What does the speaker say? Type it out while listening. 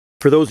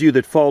For those of you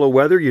that follow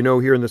weather, you know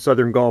here in the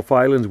Southern Gulf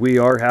Islands we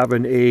are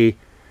having a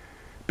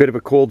bit of a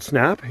cold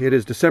snap. It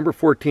is December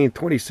 14th,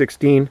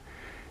 2016,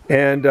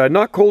 and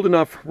not cold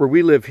enough where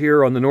we live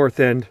here on the north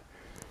end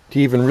to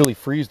even really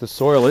freeze the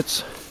soil.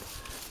 It's,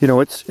 you know,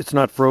 it's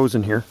not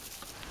frozen here.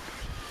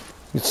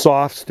 It's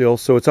soft still,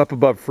 so it's up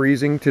above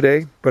freezing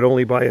today, but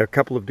only by a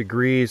couple of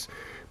degrees.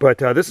 But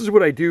this is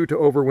what I do to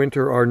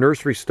overwinter our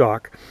nursery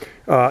stock.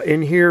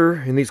 In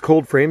here, in these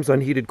cold frames,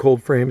 unheated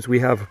cold frames, we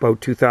have about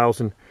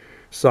 2,000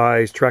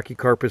 size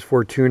Trachycarpus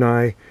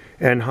fortunei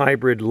and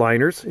hybrid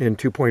liners in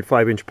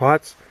 2.5 inch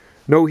pots.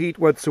 No heat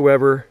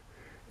whatsoever,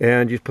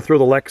 and you throw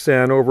the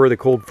Lexan over the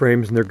cold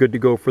frames and they're good to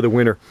go for the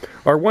winter.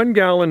 Our 1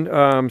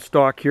 gallon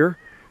stock here,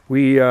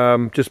 we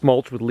just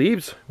mulch with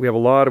leaves. We have a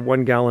lot of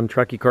 1 gallon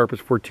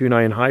Trachycarpus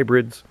fortunei and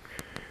hybrids,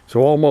 so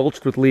all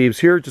mulched with leaves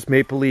here, just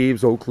maple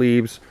leaves, oak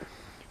leaves.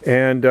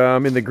 And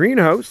in the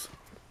greenhouse,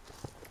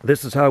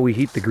 this is how we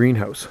heat the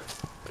greenhouse.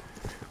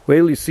 Wait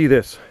till you see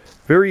this.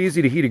 Very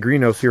easy to heat a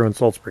greenhouse here on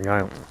Salt Spring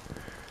Island.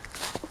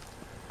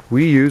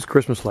 We use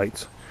Christmas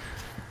lights.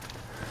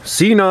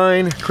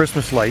 C9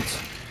 Christmas lights.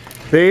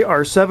 They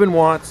are 7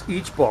 watts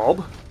each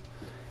bulb.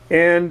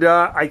 And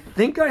I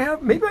think I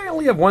have, maybe I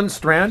only have 1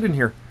 strand in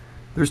here.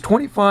 There's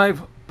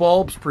 25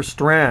 bulbs per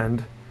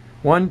strand.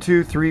 1,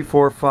 2, 3,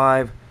 4,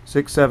 5,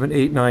 6, 7,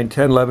 8, 9,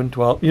 10, 11,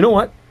 12. You know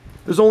what?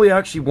 There's only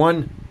actually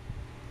 1.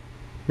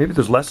 Maybe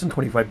there's less than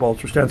 25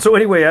 bulbs per strand. So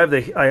anyway,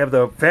 I have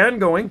the fan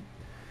going.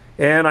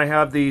 And I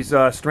have these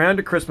strand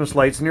of Christmas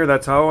lights in here.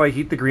 That's how I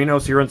heat the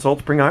greenhouse here on Salt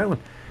Spring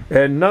Island.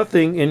 And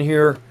nothing in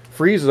here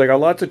freezes. I got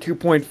lots of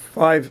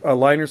 2.5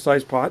 liner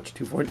size pots,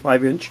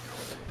 2.5 inch.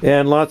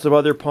 And lots of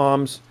other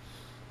palms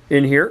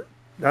in here.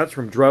 That's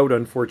from drought,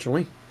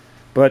 unfortunately.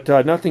 But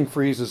nothing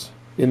freezes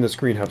in this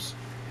greenhouse.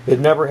 It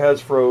never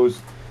has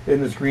froze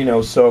in this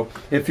greenhouse. So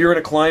if you're in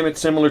a climate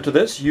similar to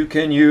this, you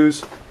can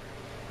use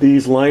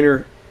these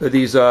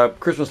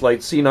Christmas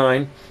lights,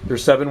 C9. They're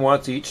 7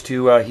 watts each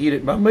to heat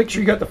it. But make sure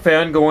you got the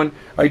fan going.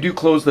 I do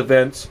close the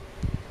vents,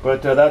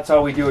 but that's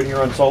how we do it here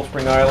on Salt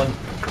Spring Island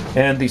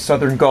and the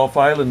Southern Gulf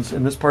Islands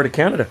in this part of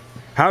Canada.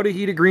 How to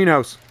heat a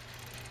greenhouse.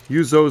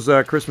 Use those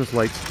Christmas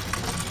lights.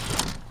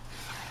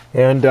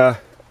 And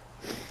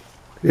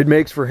it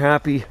makes for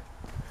happy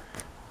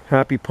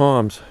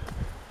palms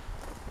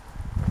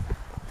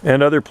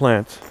and other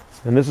plants.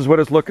 And this is what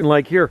it's looking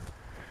like here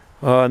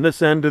on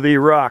this end of the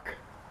rock.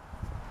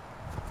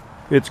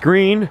 It's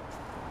green,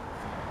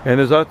 and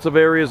there's lots of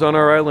areas on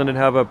our island that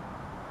have a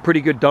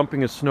pretty good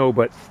dumping of snow,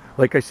 but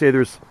like I say,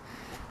 there's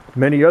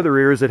many other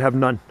areas that have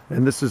none,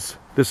 and this is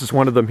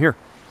one of them here.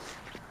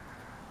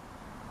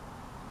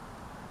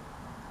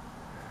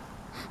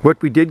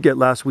 What we did get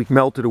last week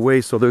melted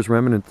away, so there's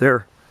remnant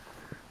there.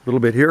 A little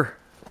bit here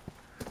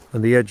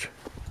on the edge,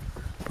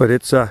 but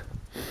it's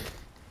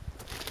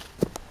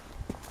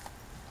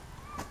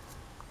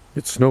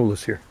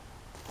snowless here.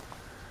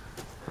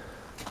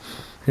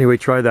 Anyway,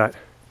 try that.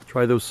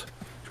 Try those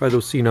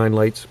C9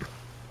 lights.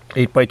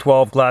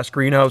 8x12 glass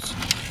greenhouse.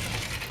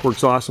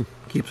 Works awesome.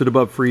 Keeps it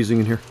above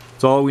freezing in here.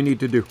 That's all we need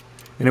to do.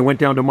 And it went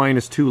down to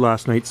 -2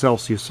 last night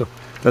Celsius, so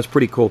that's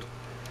pretty cold.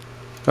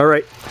 All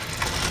right.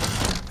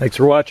 Thanks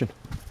for watching.